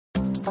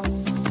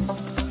Facebook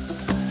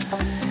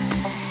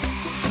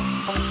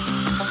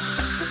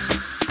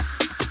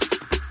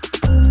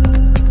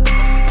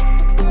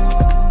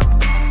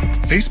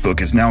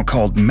is now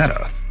called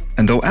Meta,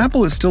 and though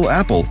Apple is still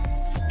Apple,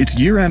 its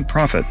year-end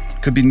profit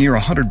could be near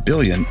 $100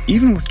 billion,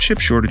 even with chip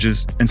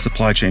shortages and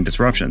supply chain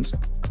disruptions.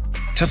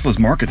 Tesla's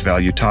market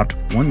value topped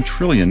 $1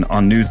 trillion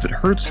on news that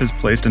Hertz has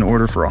placed an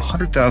order for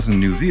 100,000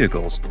 new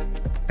vehicles,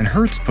 and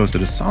Hertz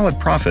posted a solid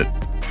profit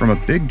from a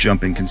big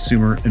jump in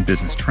consumer and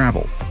business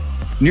travel.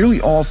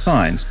 Nearly all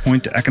signs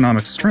point to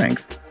economic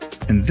strength,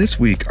 and this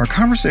week our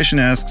conversation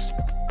asks,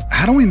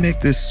 how do we make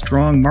this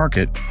strong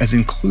market as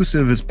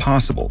inclusive as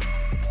possible?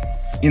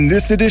 In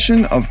this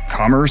edition of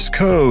Commerce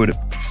Code,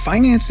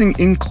 Financing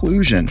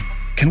Inclusion,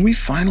 can we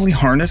finally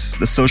harness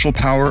the social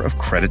power of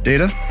credit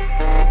data?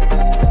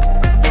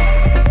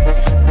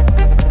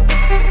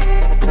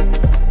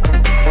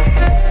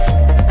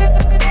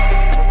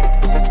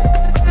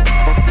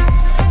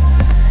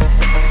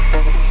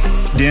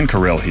 Dan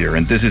Carell here,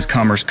 and this is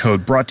Commerce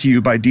Code brought to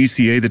you by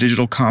DCA, the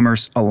Digital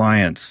Commerce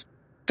Alliance.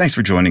 Thanks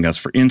for joining us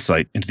for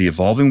insight into the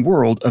evolving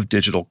world of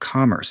digital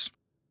commerce.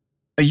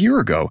 A year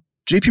ago,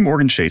 JP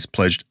Morgan Chase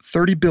pledged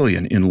 $30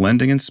 billion in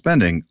lending and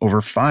spending over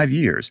 5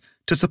 years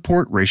to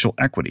support racial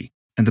equity,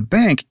 and the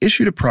bank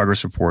issued a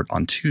progress report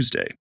on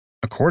Tuesday.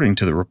 According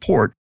to the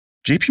report,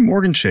 JP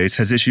Morgan Chase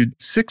has issued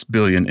 $6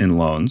 billion in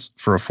loans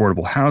for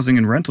affordable housing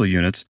and rental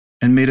units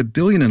and made $1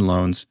 billion in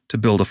loans to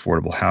build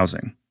affordable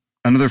housing.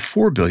 Another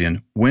 $4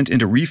 billion went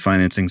into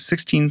refinancing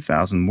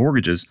 16,000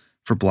 mortgages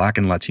for Black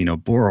and Latino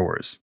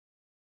borrowers.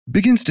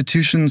 Big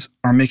institutions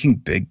are making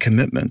big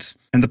commitments,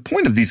 and the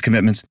point of these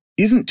commitments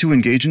isn't to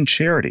engage in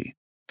charity.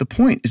 The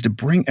point is to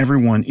bring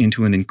everyone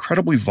into an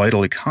incredibly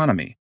vital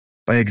economy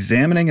by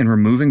examining and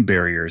removing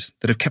barriers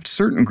that have kept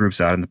certain groups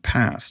out in the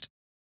past.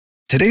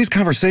 Today's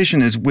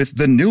conversation is with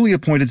the newly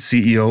appointed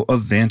CEO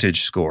of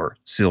VantageScore,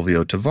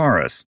 Silvio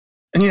Tavares.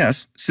 And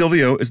yes,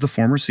 Silvio is the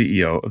former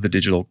CEO of the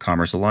Digital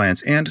Commerce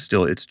Alliance and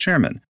still its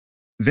chairman.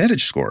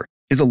 VantageScore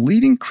is a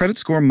leading credit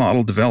score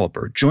model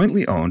developer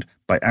jointly owned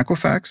by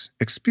Equifax,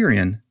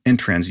 Experian, and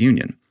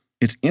TransUnion.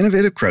 Its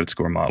innovative credit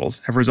score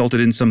models have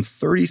resulted in some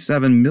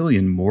 37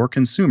 million more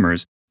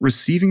consumers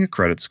receiving a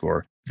credit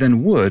score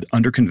than would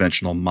under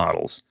conventional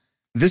models.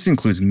 This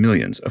includes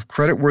millions of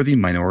creditworthy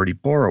minority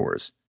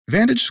borrowers.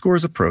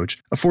 VantageScore's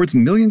approach affords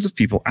millions of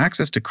people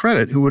access to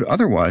credit who would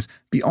otherwise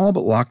be all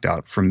but locked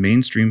out from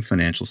mainstream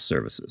financial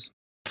services.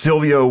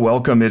 Silvio,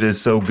 welcome. It is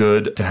so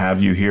good to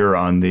have you here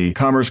on the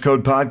Commerce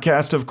Code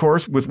podcast, of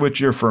course, with which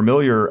you're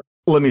familiar.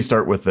 Let me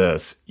start with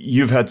this.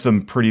 You've had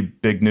some pretty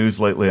big news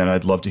lately, and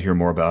I'd love to hear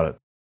more about it.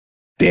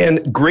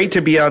 Dan, great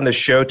to be on the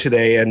show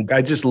today. And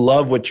I just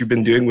love what you've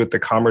been doing with the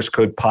Commerce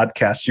Code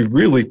podcast. You've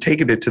really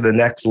taken it to the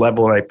next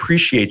level, and I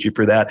appreciate you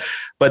for that.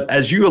 But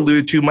as you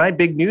alluded to, my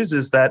big news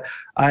is that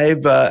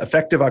I've,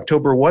 effective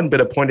October 1,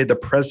 been appointed the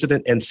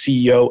president and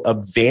CEO of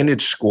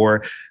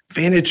VantageScore.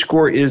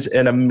 VantageScore is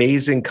an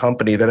amazing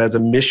company that has a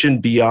mission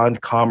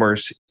beyond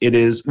commerce. It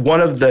is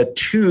one of the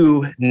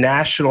 2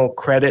 national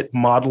credit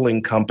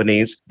modeling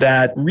companies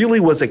that really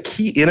was a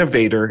key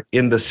innovator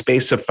in the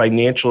space of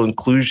financial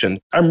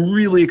inclusion. I'm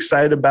really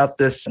excited about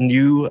this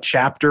new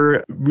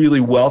chapter.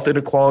 Really, wealth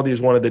inequality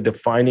is one of the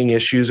defining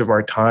issues of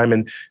our time,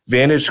 and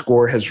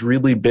VantageScore has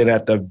really been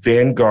at the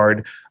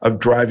vanguard of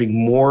driving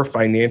more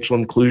financial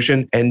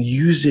inclusion and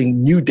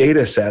using new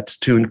data sets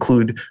to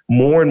include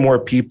more and more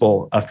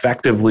people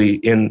effectively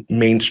in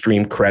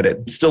mainstream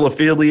credit. Still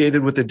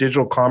affiliated with the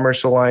Digital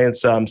Commerce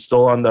Alliance. I'm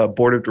still on the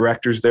board of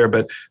directors there,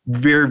 but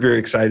very, very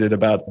excited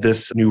about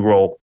this new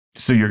role.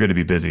 So you're going to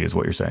be busy is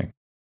what you're saying?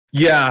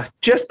 Yeah,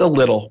 just a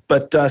little,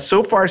 but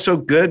so far so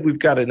good. We've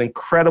got an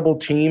incredible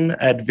team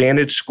at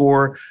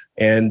VantageScore,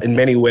 and in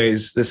many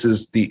ways, this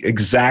is the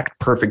exact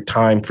perfect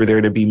time for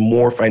there to be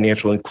more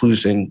financial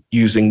inclusion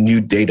using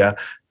new data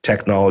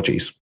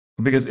technologies.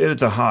 Because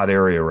it's a hot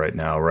area right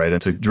now, right?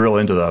 And to drill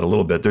into that a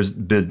little bit, there's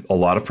been a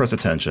lot of press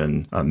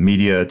attention,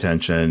 media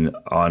attention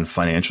on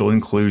financial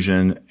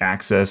inclusion,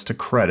 access to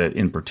credit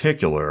in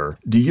particular.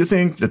 Do you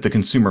think that the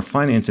consumer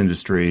finance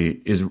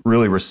industry is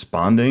really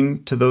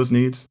responding to those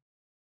needs?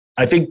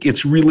 I think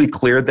it's really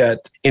clear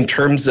that in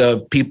terms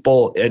of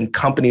people and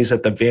companies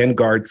at the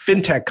vanguard,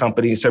 fintech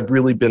companies have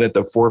really been at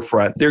the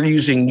forefront. They're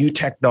using new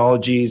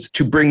technologies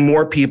to bring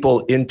more people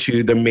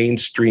into the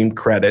mainstream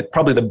credit.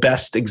 Probably the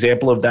best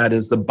example of that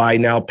is the buy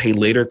now, pay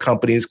later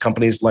companies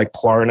like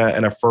Klarna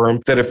and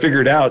Affirm that have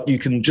figured out you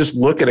can just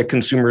look at a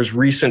consumer's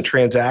recent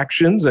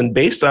transactions and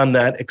based on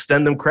that,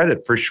 extend them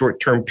credit for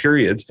short-term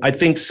periods. I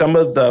think some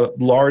of the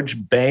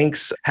large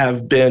banks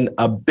have been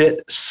a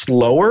bit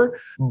slower,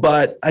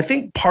 but I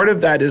think part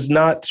of that is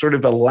not sort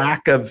of a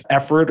lack of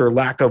effort or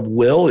lack of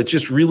will. It's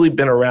just really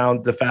been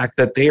around the fact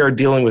that they are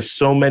dealing with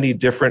so many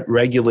different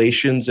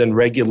regulations and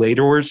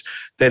regulators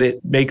that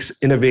it makes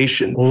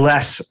innovation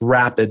less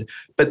rapid.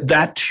 But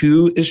that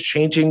too is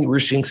changing. We're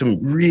seeing some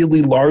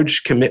really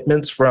large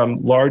commitments from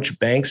large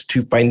banks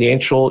to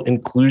financial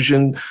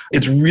inclusion.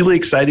 It's really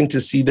exciting to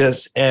see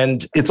this.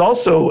 And it's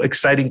also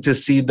exciting to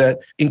see that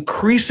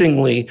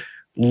increasingly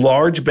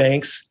large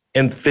banks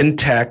and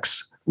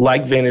fintechs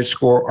like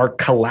VantageScore are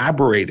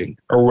collaborating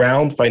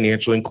around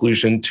financial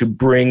inclusion to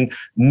bring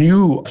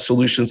new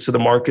solutions to the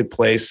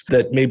marketplace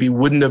that maybe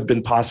wouldn't have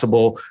been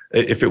possible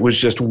if it was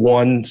just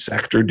one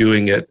sector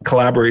doing it.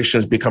 Collaboration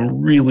has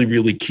become really,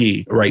 really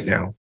key right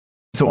now.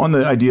 So on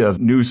the idea of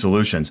new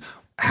solutions,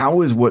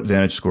 how is what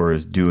VantageScore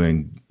is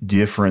doing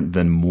different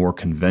than more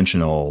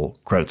conventional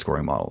credit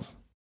scoring models?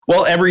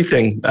 Well,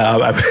 everything,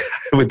 I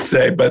would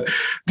say, but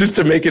just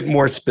to make it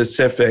more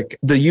specific,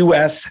 the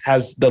US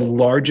has the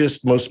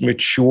largest, most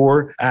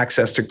mature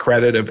access to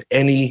credit of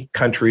any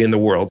country in the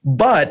world.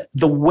 But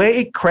the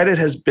way credit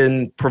has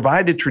been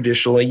provided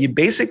traditionally, you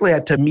basically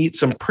had to meet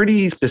some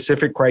pretty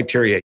specific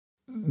criteria.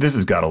 This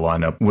has got to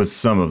line up with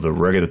some of the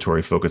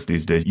regulatory focus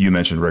these days. You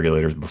mentioned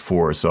regulators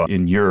before. So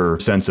in your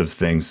sense of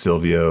things,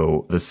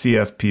 Silvio, the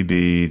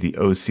CFPB, the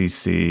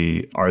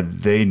OCC, are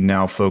they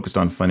now focused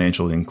on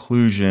financial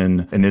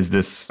inclusion? And is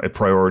this a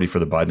priority for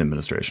the Biden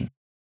administration?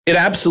 It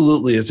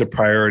absolutely is a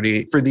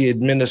priority for the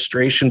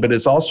administration, but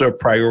it's also a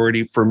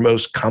priority for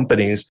most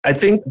companies. I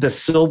think the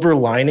silver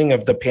lining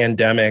of the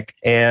pandemic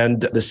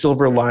and the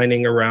silver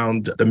lining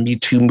around the Me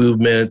Too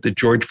movement, the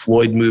George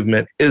Floyd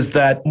movement, is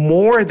that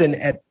more than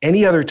at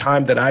any other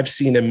time that I've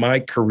seen in my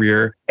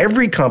career,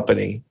 every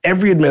company,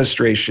 every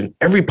administration,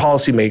 every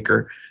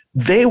policymaker,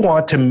 they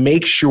want to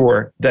make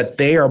sure that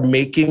they are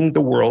making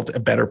the world a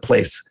better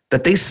place,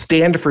 that they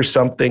stand for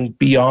something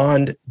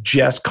beyond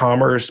just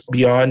commerce,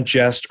 beyond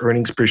just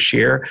earnings per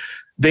share.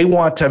 They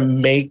want to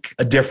make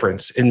a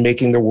difference in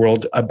making the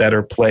world a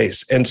better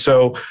place. And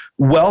so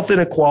wealth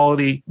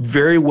inequality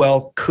very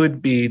well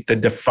could be the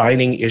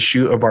defining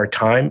issue of our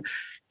time.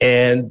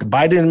 And the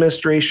Biden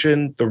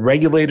administration, the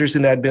regulators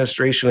in that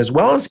administration, as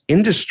well as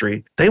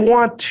industry, they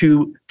want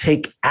to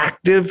take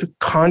active,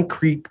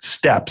 concrete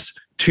steps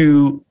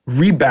to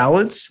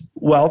rebalance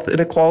wealth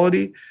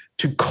inequality,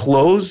 to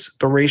close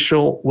the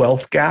racial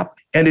wealth gap.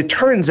 And it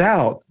turns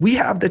out we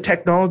have the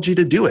technology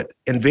to do it.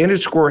 And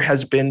VantageScore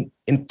has been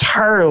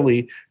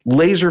entirely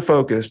laser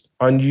focused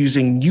on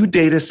using new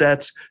data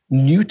sets,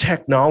 new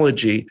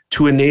technology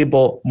to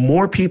enable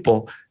more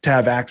people to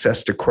have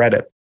access to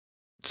credit.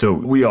 So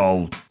we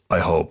all, I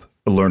hope,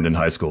 learned in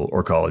high school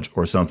or college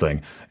or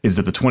something, is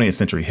that the 20th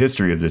century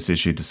history of this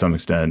issue to some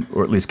extent,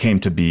 or at least came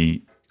to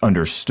be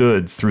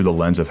understood through the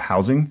lens of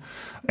housing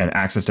and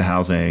access to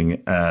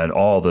housing and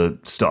all the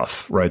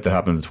stuff, right, that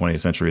happened in the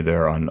 20th century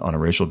there on a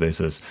racial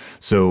basis.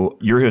 So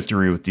your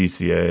history with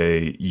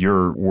DCA,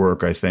 your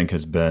work, I think,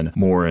 has been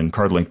more in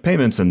card-linked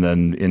payments and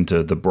then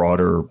into the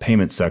broader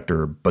payment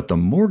sector. But the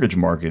mortgage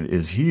market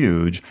is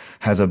huge,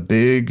 has a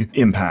big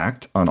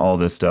impact on all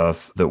this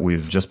stuff that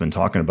we've just been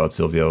talking about,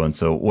 Silvio. And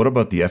so what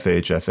about the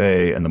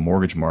FHFA and the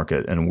mortgage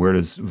market, and where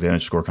does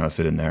VantageScore kind of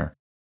fit in there?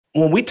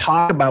 When we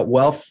talk about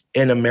wealth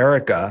in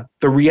America,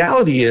 the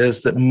reality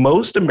is that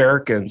most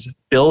Americans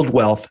build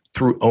wealth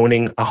through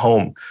owning a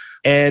home.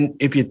 And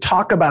if you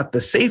talk about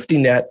the safety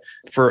net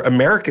for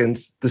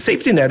Americans, the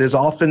safety net is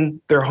often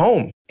their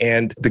home.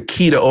 And the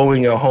key to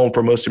owning a home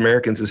for most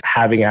Americans is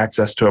having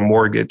access to a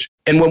mortgage.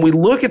 And when we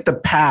look at the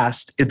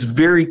past, it's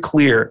very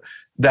clear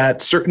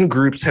that certain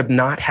groups have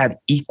not had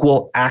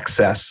equal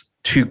access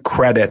to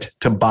credit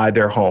to buy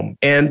their home.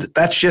 And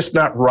that's just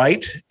not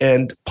right.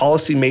 And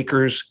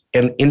policymakers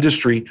and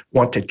industry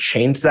want to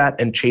change that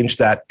and change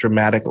that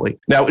dramatically.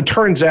 Now, it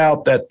turns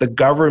out that the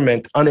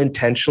government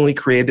unintentionally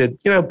created,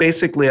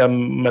 basically a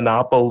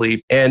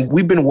monopoly. And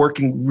we've been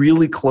working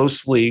really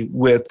closely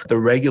with the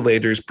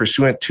regulators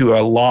pursuant to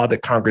a law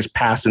that Congress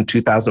passed in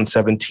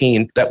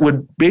 2017 that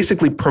would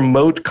basically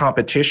promote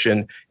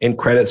competition in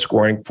credit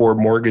scoring for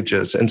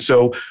mortgages. And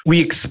so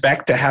we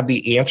expect to have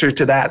the answer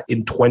to that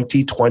in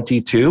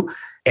 2022.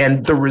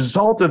 And the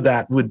result of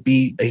that would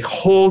be a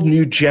whole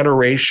new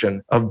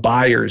generation of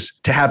buyers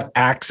to have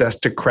access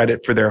to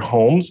credit for their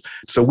homes.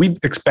 So we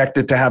expect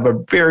it to have a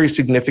very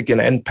significant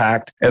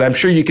impact. And I'm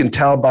sure you can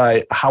tell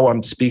by how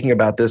I'm speaking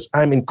about this,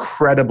 I'm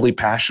incredibly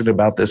passionate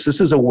about this. This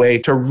is a way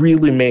to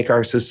really make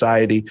our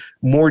society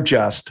more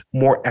just,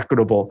 more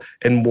equitable,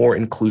 and more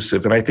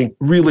inclusive. And I think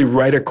really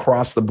right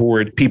across the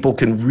board, people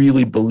can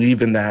really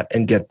believe in that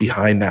and get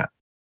behind that.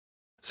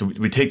 So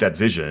we take that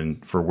vision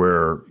for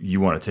where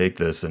you want to take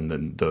this and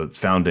then the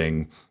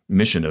founding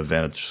mission of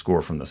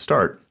VantageScore from the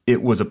start.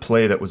 It was a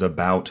play that was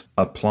about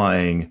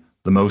applying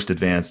the most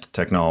advanced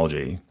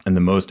technology and the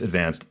most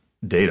advanced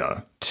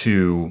data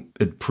to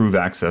improve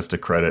access to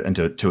credit and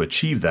to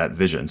achieve that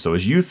vision. So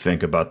as you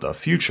think about the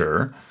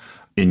future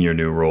in your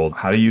new role,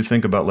 how do you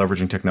think about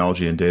leveraging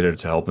technology and data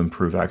to help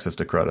improve access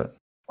to credit?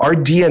 Our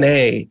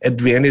DNA at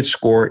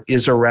VantageScore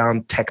is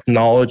around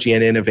technology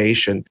and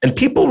innovation. And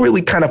people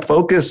really kind of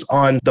focus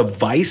on the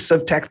vice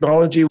of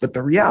technology, but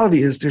the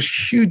reality is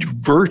there's huge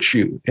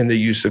virtue in the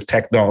use of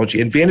technology.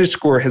 And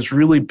VantageScore has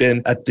really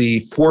been at the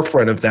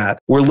forefront of that.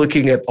 We're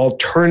looking at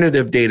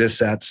alternative data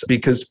sets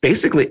because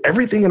basically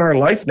everything in our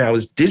life now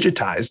is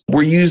digitized.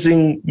 We're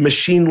using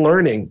machine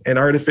learning and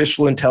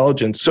artificial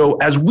intelligence. So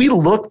as we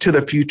look to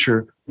the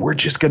future, we're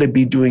just going to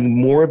be doing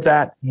more of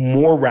that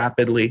more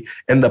rapidly.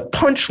 And the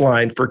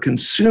punchline for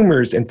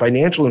consumers and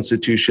financial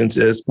institutions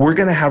is we're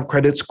going to have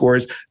credit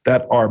scores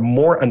that are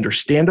more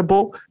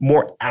understandable,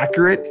 more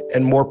accurate,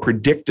 and more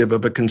predictive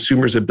of a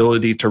consumer's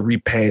ability to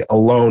repay a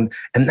loan.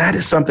 And that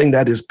is something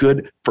that is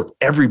good for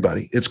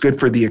everybody. It's good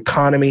for the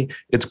economy.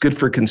 It's good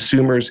for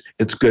consumers.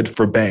 It's good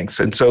for banks.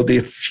 And so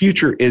the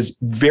future is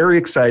very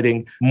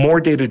exciting,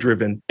 more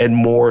data-driven, and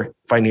more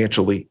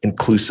financially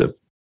inclusive.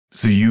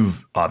 So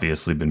you've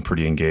obviously been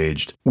pretty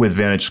engaged with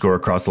VantageScore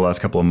across the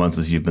last couple of months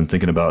as you've been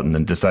thinking about and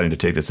then deciding to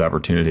take this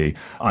opportunity.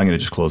 I'm going to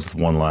just close with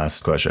one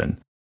last question.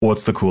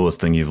 What's the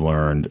coolest thing you've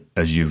learned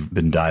as you've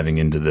been diving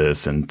into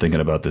this and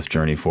thinking about this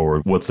journey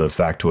forward? What's a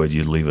factoid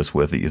you'd leave us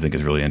with that you think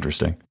is really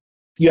interesting?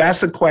 You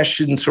asked the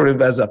question sort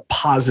of as a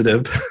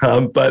positive,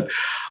 but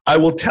I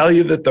will tell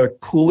you that the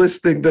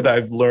coolest thing that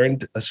I've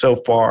learned so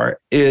far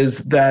is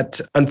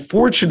that,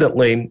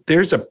 unfortunately,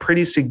 there's a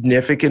pretty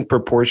significant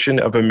proportion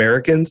of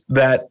Americans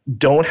that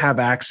don't have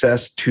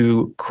access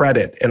to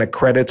credit and a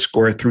credit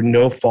score through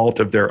no fault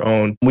of their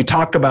own. We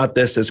talk about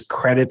this as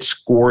credit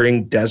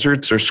scoring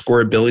deserts or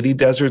scoreability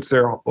deserts.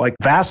 They're like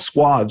vast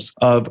swaths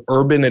of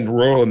urban and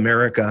rural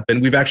America.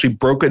 And we've actually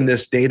broken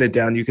this data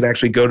down. You can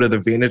actually go to the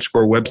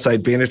VantageScore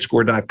website,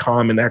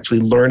 VantageScore.com, and actually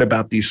learn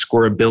about these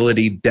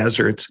scoreability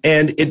deserts.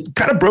 And it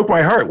kind of broke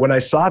my heart when I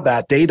saw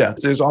that data.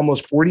 There's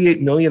almost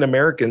 48 million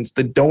Americans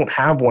that don't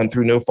have one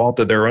through no fault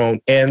of their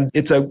own. And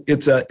it's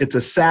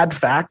a sad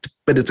fact,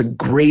 but it's a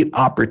great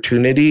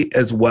opportunity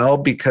as well,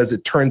 because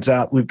it turns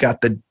out we've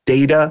got the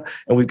data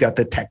and we've got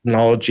the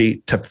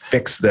technology to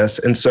fix this.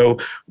 And so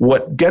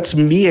what gets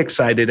me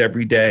excited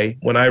every day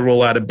when I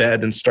roll out of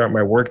bed and start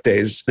my work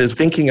days is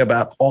thinking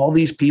about all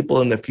these people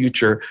in the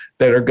future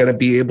that are going to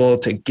be able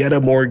to get a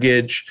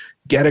mortgage,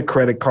 get a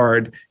credit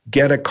card,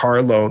 get a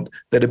car loan,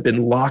 that have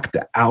been locked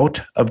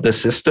out of the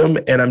system.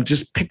 And I'm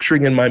just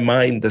picturing in my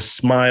mind the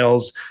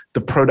smiles,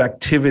 the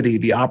productivity,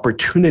 the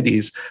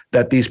opportunities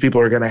that these people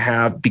are going to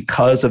have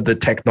because of the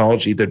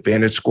technology that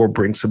VantageScore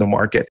brings to the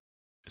market.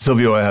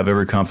 Silvio, I have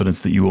every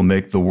confidence that you will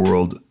make the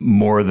world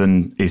more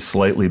than a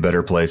slightly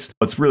better place.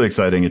 It's really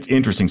exciting. It's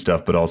interesting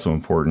stuff, but also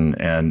important.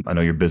 And I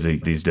know you're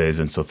busy these days.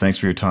 And so thanks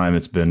for your time.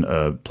 It's been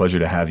a pleasure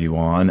to have you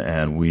on.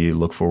 And we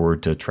look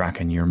forward to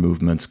tracking your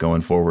movements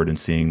going forward and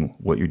seeing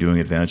what you're doing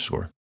at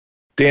VantageScore.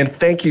 Dan,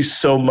 thank you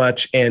so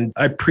much. And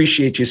I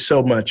appreciate you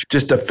so much.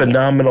 Just a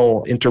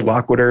phenomenal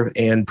interlocutor,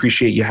 and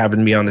appreciate you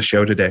having me on the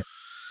show today.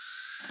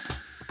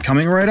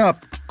 Coming right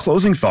up,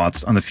 closing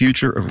thoughts on the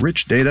future of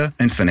rich data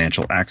and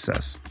financial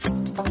access.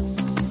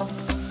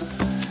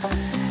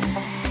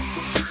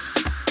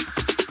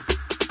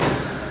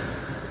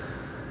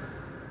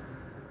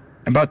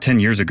 About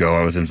 10 years ago,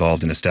 I was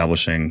involved in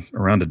establishing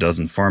around a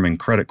dozen farming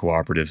credit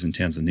cooperatives in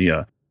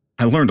Tanzania.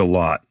 I learned a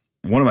lot.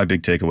 One of my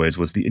big takeaways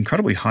was the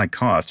incredibly high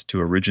cost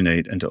to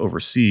originate and to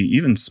oversee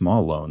even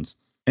small loans.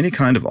 Any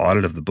kind of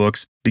audit of the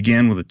books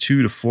began with a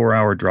 2 to 4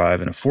 hour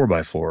drive in a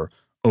 4x4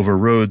 over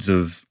roads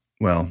of,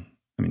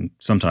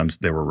 sometimes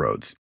there were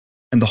roads.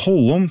 And the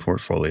whole loan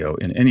portfolio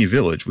in any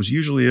village was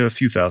usually a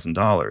few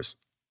 $1,000s.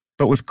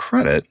 But with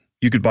credit,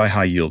 you could buy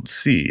high-yield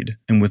seed,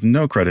 and with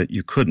no credit,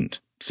 you couldn't.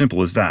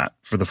 Simple as that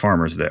for the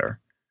farmers there.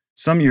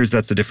 Some years,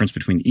 that's the difference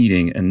between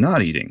eating and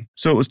not eating.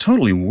 So it was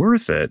totally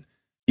worth it,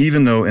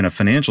 even though in a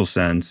financial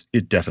sense,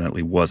 it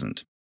definitely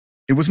wasn't.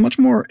 It was much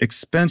more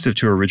expensive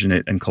to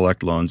originate and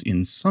collect loans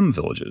in some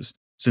villages,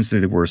 since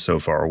they were so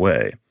far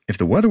away. If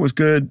the weather was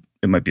good,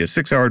 it might be a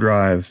 6-hour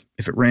drive.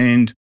 If it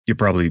rained, you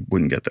probably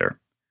wouldn't get there.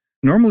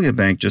 Normally, a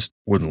bank just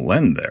wouldn't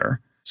lend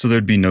there, so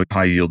there'd be no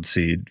high-yield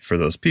seed for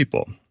those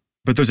people.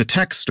 But there's a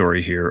tech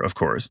story here, of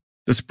course.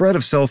 The spread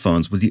of cell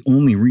phones was the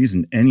only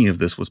reason any of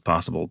this was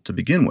possible to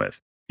begin with,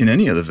 in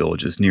any of the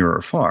villages near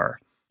or far.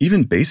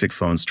 Even basic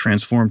phones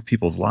transformed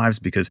people's lives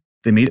because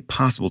they made it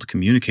possible to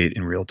communicate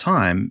in real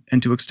time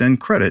and to extend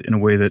credit in a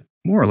way that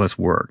more or less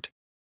worked.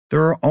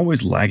 There are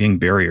always lagging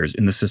barriers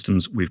in the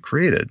systems we've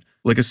created,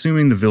 like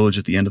assuming the village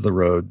at the end of the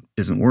road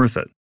isn't worth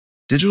it.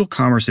 Digital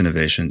commerce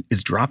innovation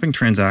is dropping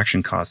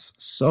transaction costs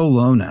so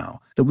low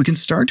now that we can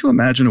start to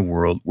imagine a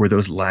world where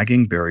those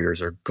lagging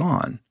barriers are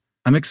gone.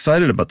 I'm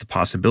excited about the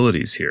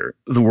possibilities here,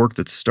 the work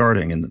that's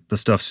starting and the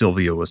stuff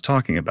Silvio was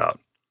talking about.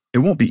 It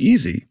won't be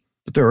easy,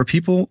 but there are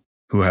people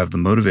who have the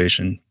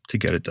motivation to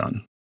get it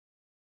done.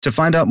 To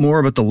find out more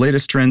about the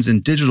latest trends in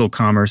digital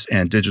commerce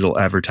and digital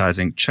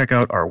advertising, check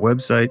out our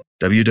website,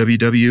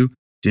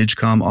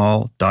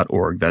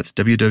 www.digcomall.org. That's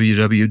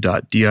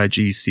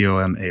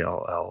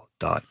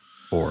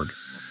www.digcomall.org.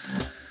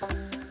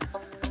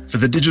 For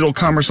the Digital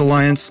Commerce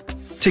Alliance,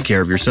 take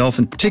care of yourself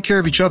and take care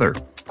of each other.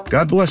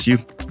 God bless you.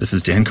 This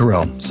is Dan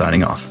Carell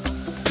signing off.